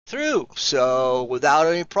through. So without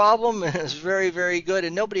any problem, it's very, very good.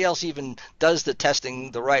 And nobody else even does the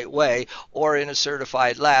testing the right way or in a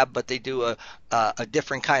certified lab, but they do a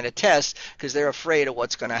different kind of test because they're afraid of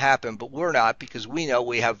what's going to happen. But we're not, because we know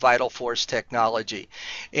we have vital force technology.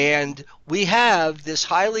 And we have this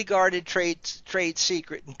highly guarded trade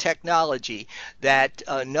secret and technology that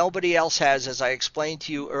nobody else has, as I explained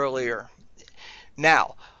to you earlier.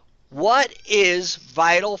 Now, what is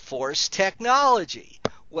vital force technology?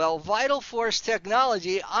 Well, vital force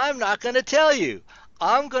technology, I'm not going to tell you.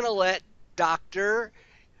 I'm going to let Dr.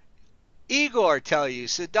 Igor tell you.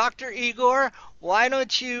 So, Dr. Igor, why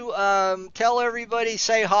don't you tell everybody,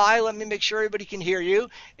 say hi, let me make sure everybody can hear you,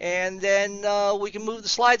 and then we can move the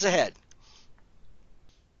slides ahead.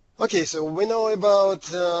 Okay, so we know about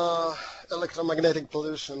electromagnetic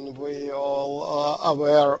pollution, we all are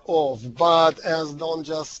aware of, but as Don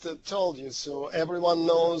just told you, so everyone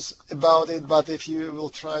knows about it, but if you will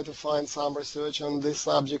try to find some research on this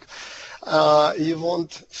subject, you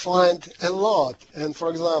won't find a lot. And for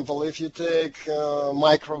example, if you take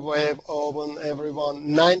microwave oven,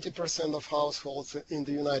 90% of households in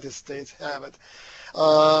the United States have it.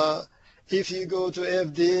 If you go to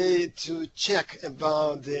FDA to check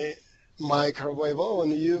about the microwave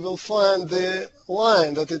oven, you will find the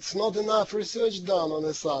line that it's not enough research done on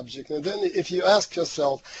the subject. And then if you ask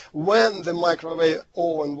yourself when the microwave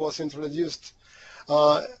oven was introduced,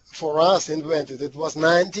 for us invented, it was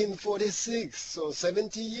 1946, so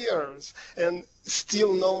 70 years, and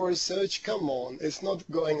still no research. Come on, it's not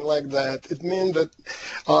going like that. It means that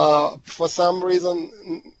for some reason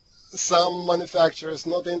some manufacturers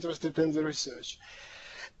not interested in the research.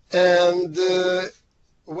 And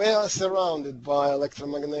we are surrounded by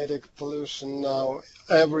electromagnetic pollution now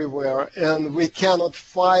everywhere, and we cannot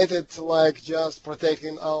fight it like just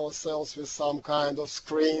protecting ourselves with some kind of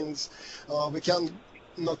screens. We can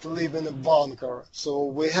not live in a bunker, so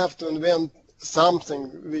we have to invent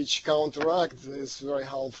something which counteract this very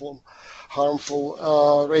harmful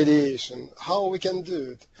radiation. How we can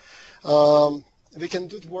do it? We can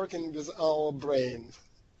do it working with our brain.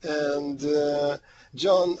 And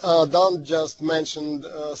Don just mentioned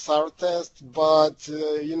SAR test, but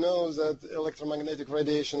you know that electromagnetic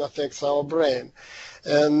radiation affects our brain.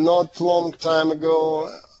 And not long time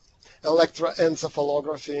ago,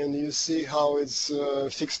 electroencephalography, and you see how it's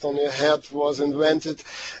fixed on your head, was invented,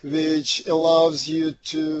 which allows you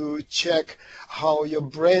to check how your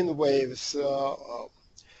brain waves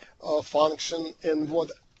function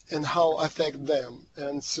and how affect them.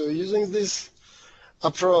 And so using this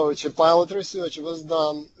approach, a pilot research was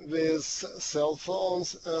done with cell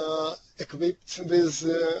phones equipped with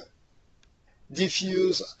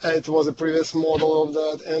diffuse. It was a previous model of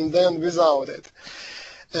that, and then without it.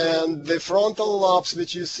 And the frontal lobes,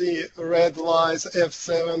 which you see, red lines,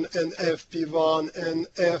 F7 and FP1 and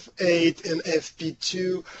F8 and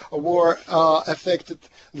FP2, were affected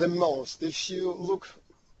the most. If you look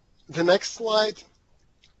the next slide,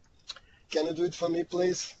 can you do it for me,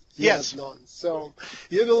 please? Yes. Don. So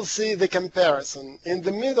you will see the comparison. In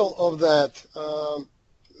the middle of that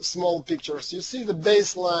small pictures, you see the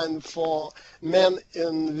baseline for men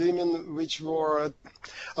and women which were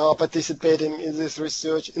participating in this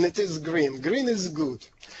research, and it is green. Green is good.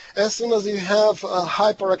 As soon as you have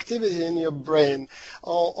hyperactivity in your brain,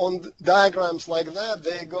 on diagrams like that,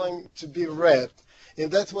 they're going to be red. And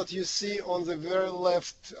that's what you see on the very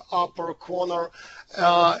left upper corner.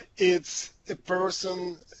 It's a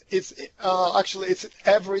person. It's actually it's an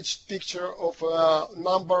average picture of a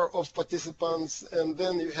number of participants, and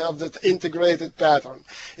then you have that integrated pattern.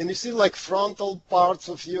 And you see like frontal parts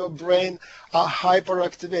of your brain are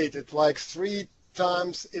hyperactivated, like 3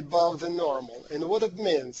 times above the normal. And what it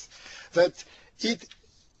means, that it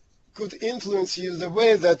could influence you the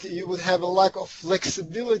way that you would have a lack of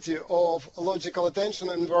flexibility of logical attention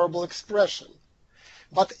and verbal expression.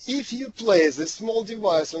 But if you place a small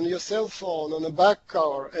device on your cell phone on a back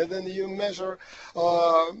cover, and then you measure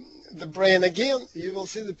the brain again, you will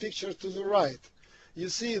see the picture to the right. You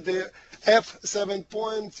see the F7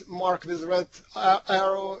 point marked with red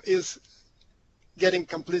arrow is getting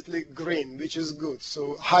completely green, which is good.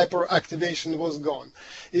 So hyperactivation was gone.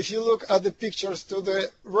 If you look at the pictures to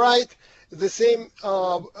the right, the same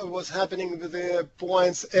was happening with the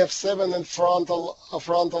points F7 and frontal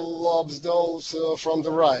lobes, those from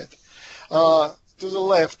the right. To the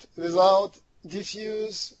left, without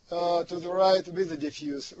diffuse, to the right with the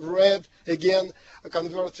diffuse. Red, again,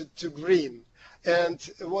 converted to green. And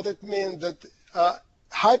what it means that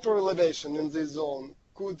hyperelevation in this zone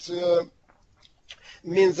could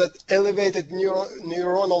means that elevated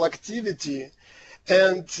neuronal activity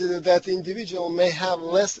and that the individual may have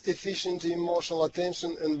less efficient emotional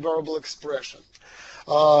attention and verbal expression.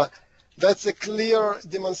 Uh, that's a clear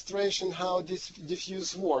demonstration how this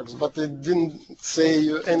diffuse works, but it didn't say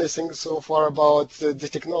you anything so far about the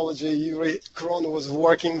technology Yuri Kron was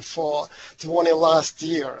working for 20 last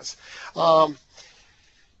years.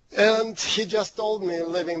 And he just told me,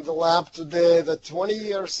 leaving the lab today, that 20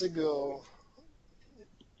 years ago,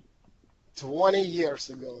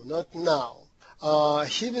 not now,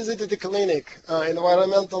 he visited a clinic,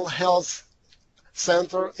 environmental health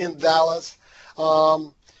center in Dallas,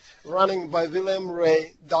 running by William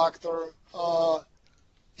Ray, doctor.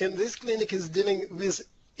 In this clinic is dealing with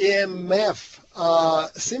EMF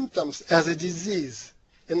symptoms as a disease.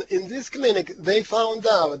 In this clinic, they found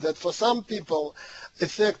out that for some people,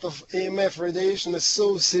 effect of EMF radiation is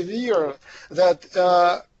so severe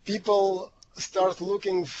that people start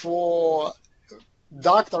looking for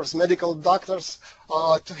doctors, medical doctors,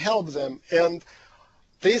 to help them. And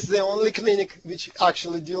this is the only clinic which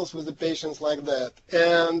actually deals with the patients like that.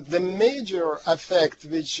 And the major effect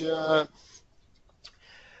which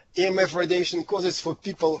EMF radiation causes for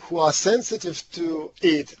people who are sensitive to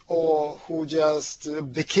it or who just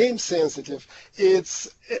became sensitive, it's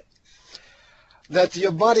that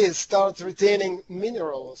your body starts retaining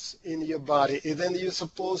minerals in your body, and then you're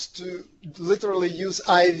supposed to literally use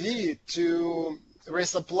IV to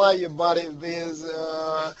resupply your body with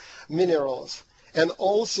minerals. And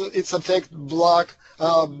also it's affect blood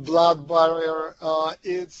barrier,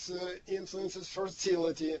 it influences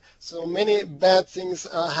fertility. So many bad things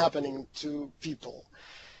are happening to people.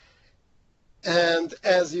 And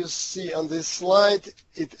as you see on this slide,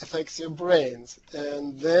 it affects your brains.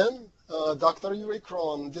 And then Dr. Yuri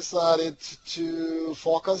Kron decided to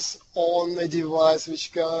focus on a device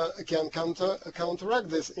which can counteract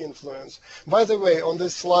this influence. By the way, on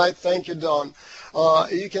this slide, thank you, Don,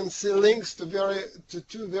 you can see links to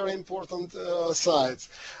two very important sites.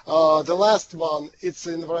 The last one, it's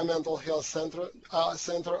the Environmental Health Center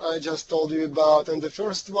I just told you about. And the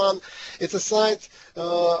first one, it's a site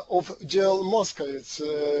of Joel Moskowitz,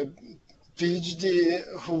 PhD,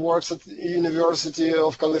 who works at the University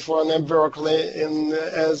of California, Berkeley, and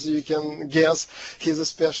as you can guess, he's a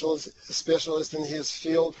specialist in his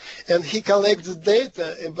field, and he collects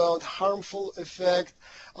data about harmful effect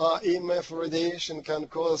EMF radiation can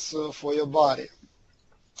cause for your body.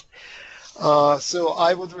 So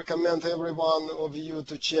I would recommend every one of you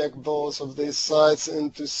to check both of these sites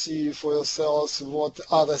and to see for yourselves what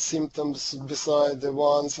other symptoms beside the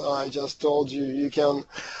ones I just told you you can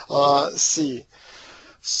see.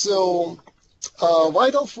 So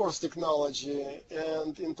vital force technology,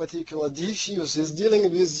 and in particular diffuse, is dealing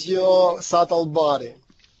with your subtle body.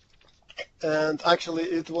 And actually,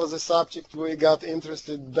 it was a subject we got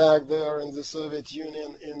interested back there in the Soviet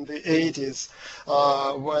Union in the 80s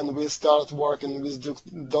when we started working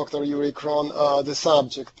with Dr. Yuri Kron, the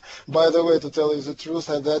subject. By the way, to tell you the truth,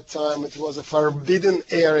 at that time it was a forbidden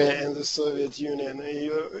area in the Soviet Union.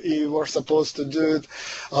 You were supposed to do it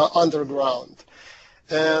underground.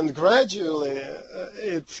 And gradually,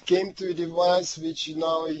 it came to a device which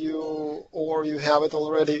now you have it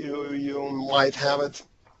already, you might have it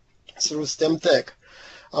through STEM tech.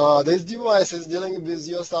 This device is dealing with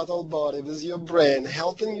your subtle body, with your brain,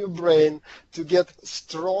 helping your brain to get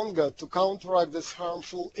stronger, to counteract this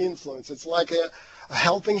harmful influence. It's like a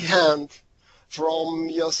helping hand from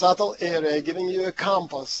your subtle area, giving you a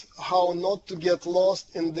compass, how not to get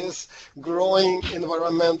lost in this growing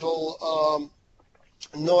environmental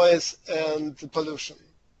noise and pollution.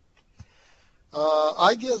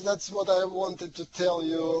 I guess that's what I wanted to tell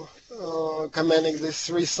you, commenting these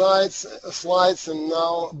three slides, and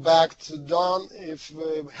now back to Don. If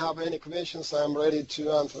we have any questions, I'm ready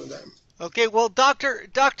to answer them. Okay, well, Dr.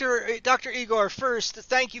 Igor, first,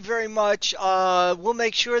 thank you very much. We'll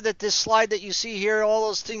make sure that this slide that you see here, all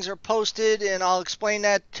those things are posted, and I'll explain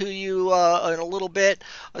that to you in a little bit,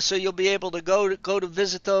 so you'll be able to go to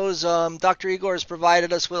visit those. Dr. Igor has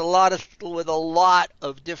provided us with a lot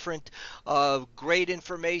of different great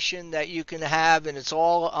information that you can have, and it's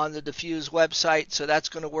all on the Diffuse website, so that's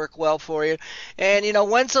going to work well for you. And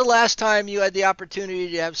when's the last time you had the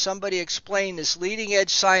opportunity to have somebody explain this leading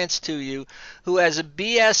edge science to you? you, who has a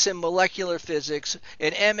BS in molecular physics,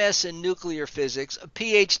 an MS in nuclear physics, a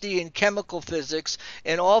PhD in chemical physics,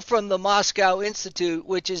 and all from the Moscow Institute,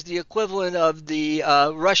 which is the equivalent of the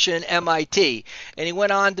Russian MIT. And he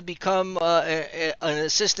went on to become an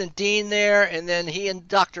assistant dean there, and then he and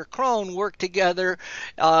Dr. Krohn worked together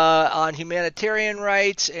on humanitarian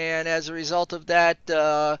rights, and as a result of that,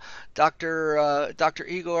 Dr.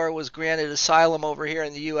 Igor was granted asylum over here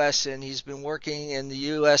in the U.S., and he's been working in the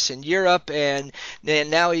U.S. and Europe, and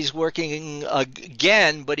now he's working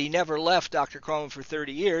again, but he never left Dr. Krohn for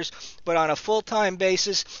 30 years, but on a full-time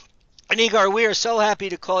basis. And Igor, we are so happy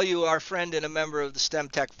to call you our friend and a member of the STEM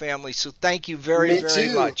Tech family, so thank you very, Me very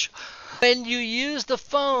too. much. When you use the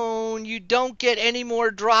phone, you don't get any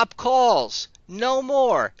more drop calls. No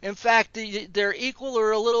more. In fact, they're equal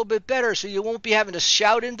or a little bit better, so you won't be having to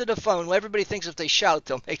shout into the phone. Well, everybody thinks if they shout,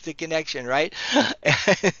 they'll make the connection, right?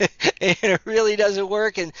 And it really doesn't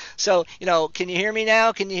work. And so, can you hear me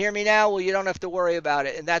now? Can you hear me now? Well, you don't have to worry about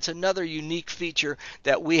it. And that's another unique feature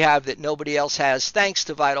that we have that nobody else has, thanks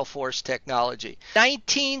to Vital Force technology.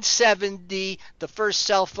 1970, the first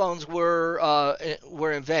cell phones were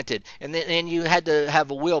invented, and you had to have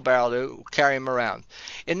a wheelbarrow to carry them around.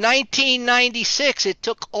 In 1996, it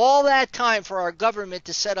took all that time for our government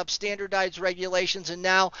to set up standardized regulations, and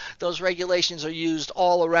now those regulations are used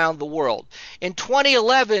all around the world. In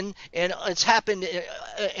 2011, and it's happened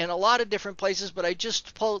in a lot of different places, but I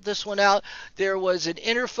just pulled this one out, there was an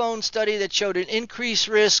Interphone study that showed an increased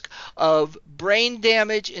risk of brain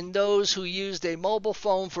damage in those who used a mobile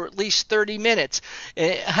phone for at least 30 minutes.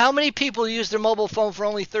 How many people use their mobile phone for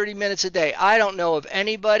only 30 minutes a day? I don't know of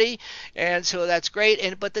anybody, and so that's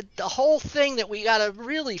great. But the whole thing that we got to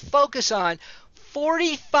really focus on,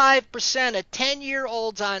 45% of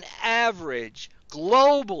 10-year-olds on average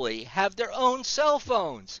globally have their own cell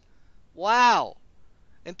phones. Wow.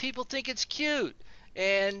 And people think it's cute,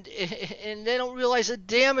 and they don't realize the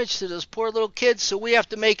damage to those poor little kids, so we have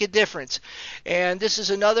to make a difference. And this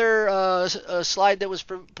is another slide that was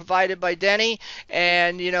provided by Denny,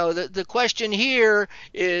 and the question here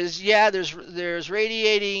is, there's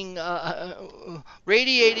radiating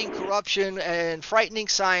corruption and frightening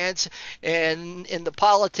science and in the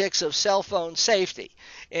politics of cell phone safety.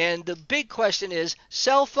 And the big question is,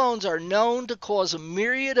 cell phones are known to cause a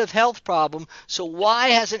myriad of health problems, so why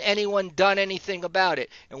hasn't anyone done anything about it?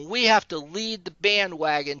 And we have to lead the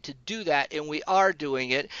bandwagon to do that, and we are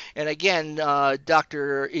doing it. And again,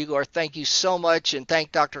 Dr. Igor, thank you so much, and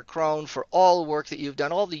thank Dr. Krohn for all the work that you've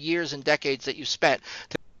done, all the years and decades that you've spent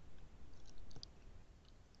to